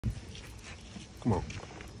Come on.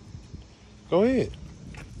 Go ahead.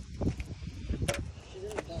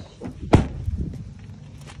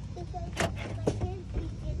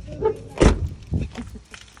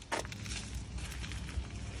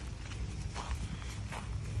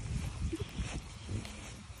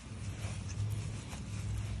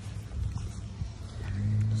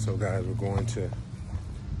 So guys, we're going to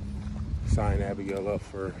sign Abigail up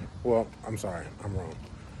for, well, I'm sorry, I'm wrong.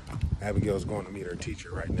 Abigail's going to meet her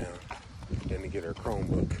teacher right now and to get her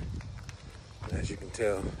Chromebook. And as you can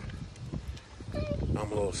tell,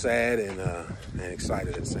 I'm a little sad and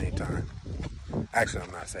excited at the same time. Actually,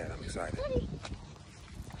 I'm not sad, I'm excited.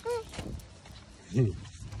 You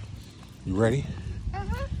ready?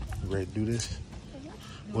 Uh-huh. You ready to do this?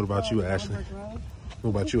 What about you, Ashley? What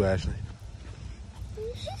about you, Ashley?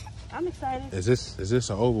 I'm excited. Is this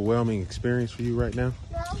an overwhelming experience for you right now?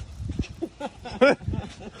 No.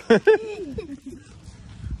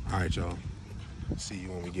 All right, y'all. See you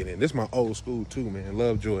when we get in. This is my old school too, man.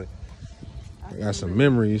 Lovejoy. I got some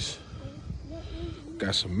memories.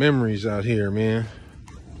 Got some memories out here, man.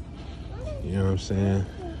 You know what I'm saying?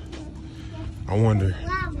 I wonder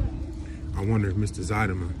if Mr.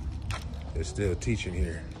 Zeideman is still teaching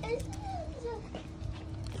here.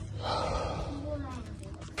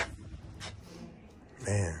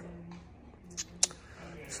 Man.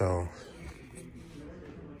 So,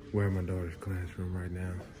 we're in my daughter's classroom right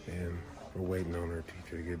now, and we're waiting on her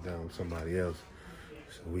teacher to get done with somebody else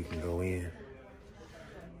so we can go in.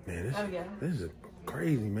 Man, this is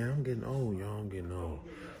crazy, man. I'm getting old, y'all. I'm getting old.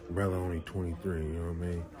 Brother only 23, you know what I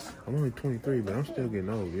mean? I'm only 23, but I'm still getting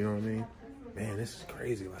old, you know what I mean? Man, this is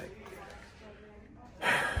crazy. Like,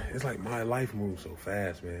 it's like my life moves so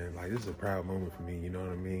fast, man. Like, this is a proud moment for me, you know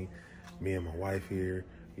what I mean? Me and my wife here,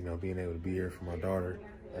 you know, being able to be here for my daughter,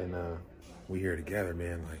 and we here together,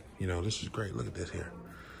 man. Like, you know, this is great. Look at this here.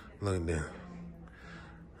 Look at that.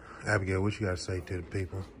 Abigail, what you got to say to the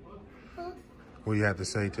people? Huh? What do you have to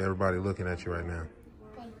say to everybody looking at you right now?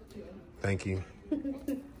 Thank you. Thank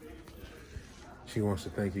you. She wants to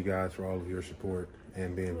thank you guys for all of your support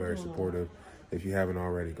and being very supportive. If you haven't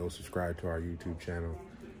already, go subscribe to our YouTube channel.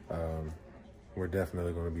 We're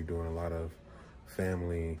definitely going to be doing a lot of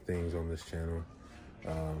family things on this channel.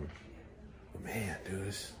 But man, dude,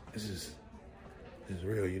 this is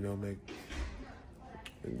real, you know, make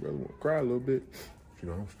brother want to cry a little bit. You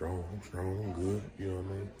know, I'm strong, I'm good, you know what I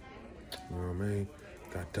mean? You know what I mean?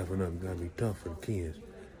 Gotta toughen up, gotta be tough for the kids.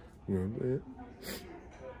 You know what I'm saying?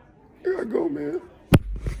 Here I go, man.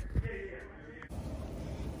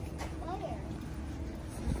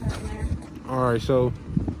 All right, so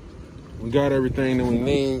we got everything that we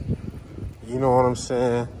need. You know what I'm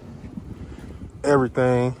saying?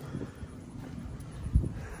 Everything.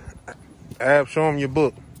 Ab, show them your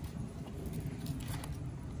book.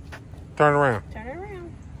 Turn around. Turn it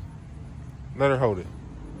around. Let her hold it.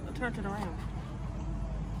 I'll turn it around.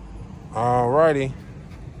 All righty.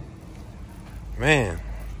 Man.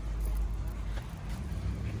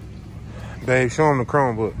 Babe, show them the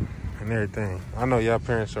Chromebook and everything. I know y'all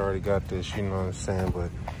parents already got this, you know what I'm saying, but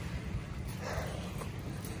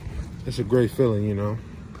it's a great feeling, you know,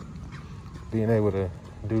 being able to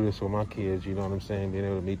do this with my kids, you know what I'm saying, being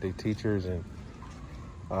able to meet their teachers and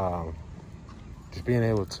just being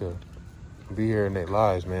able to be here in their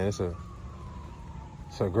lives, man. It's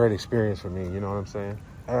a great experience for me, you know what I'm saying.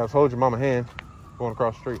 I hold your mama hand going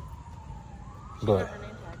across the street. But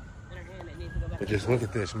just look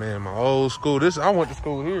at this, man. My old school. I went to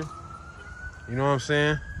school here. You know what I'm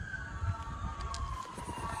saying?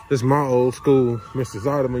 This is my old school. Mr.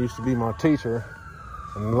 Zeideman used to be my teacher,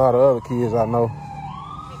 and a lot of other kids I know.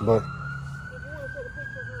 But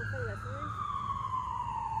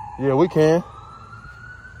yeah, we can.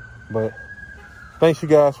 But thanks you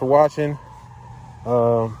guys for watching.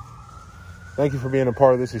 Thank you for being a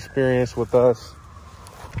part of this experience with us.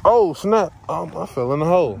 Oh, snap. I fell in the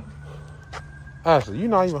hole. Ashley, you're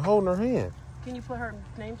not even holding her hand. Can you put her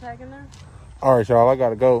name tag in there? All right, y'all, I got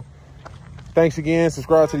to go. Thanks again.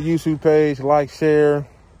 Subscribe to the YouTube page, like, share,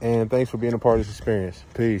 and thanks for being a part of this experience.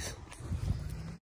 Peace.